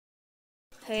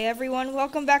Hey everyone,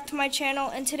 welcome back to my channel,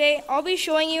 and today I'll be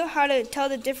showing you how to tell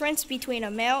the difference between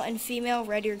a male and female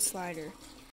red-eared slider.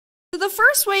 So the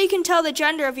first way you can tell the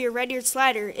gender of your red-eared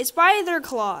slider is by their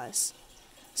claws.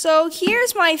 So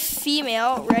here's my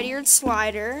female red-eared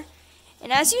slider,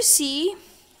 and as you see,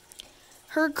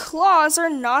 her claws are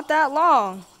not that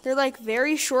long. They're like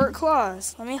very short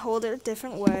claws. Let me hold it a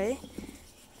different way.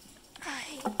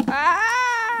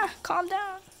 Calm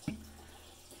down.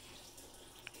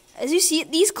 As you see,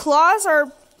 these claws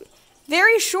are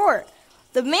very short.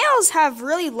 The males have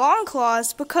really long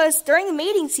claws because during the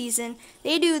mating season,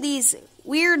 they do these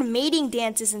weird mating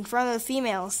dances in front of the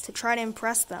females to try to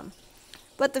impress them.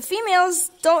 But the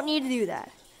females don't need to do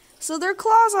that. So their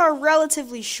claws are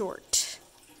relatively short,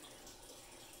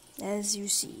 as you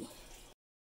see.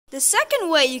 The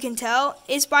second way you can tell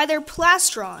is by their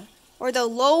plastron, or the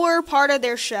lower part of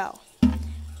their shell.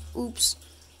 Oops.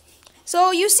 So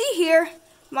you see here,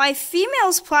 my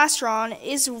female's plastron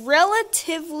is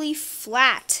relatively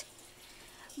flat,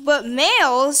 but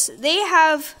males, they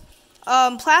have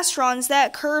plastrons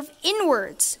that curve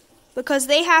inwards because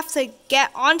they have to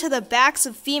get onto the backs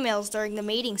of females during the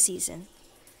mating season.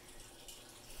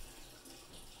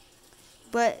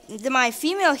 But my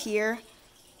female here,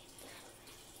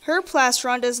 her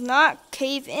plastron does not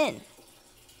cave in.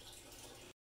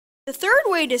 The third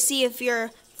way to see if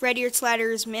your red-eared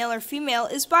slider is male or female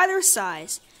is by their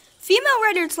size. Female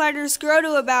red-eared sliders grow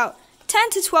to about 10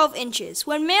 to 12 inches,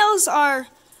 when males are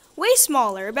way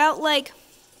smaller, about like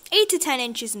 8 to 10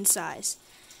 inches in size.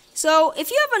 So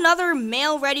if you have another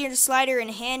male red-eared slider in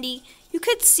handy, you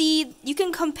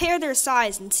can compare their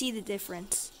size and see the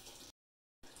difference.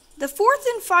 The fourth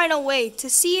and final way to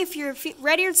see if your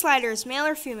red-eared slider is male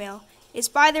or female is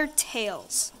by their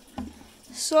tails.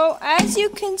 So as you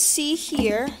can see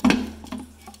here,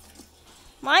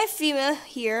 my female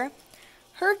here,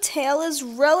 her tail is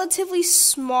relatively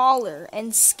smaller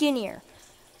and skinnier.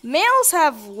 Males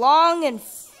have long and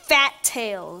fat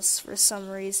tails for some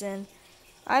reason.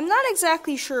 I'm not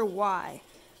exactly sure why,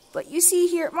 but you see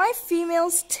here, my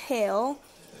female's tail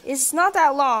is not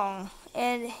that long,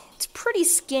 and it's pretty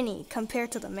skinny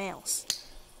compared to the male's.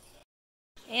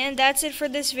 And that's it for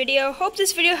this video. Hope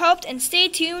this video helped, and stay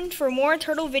tuned for more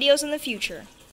turtle videos in the future.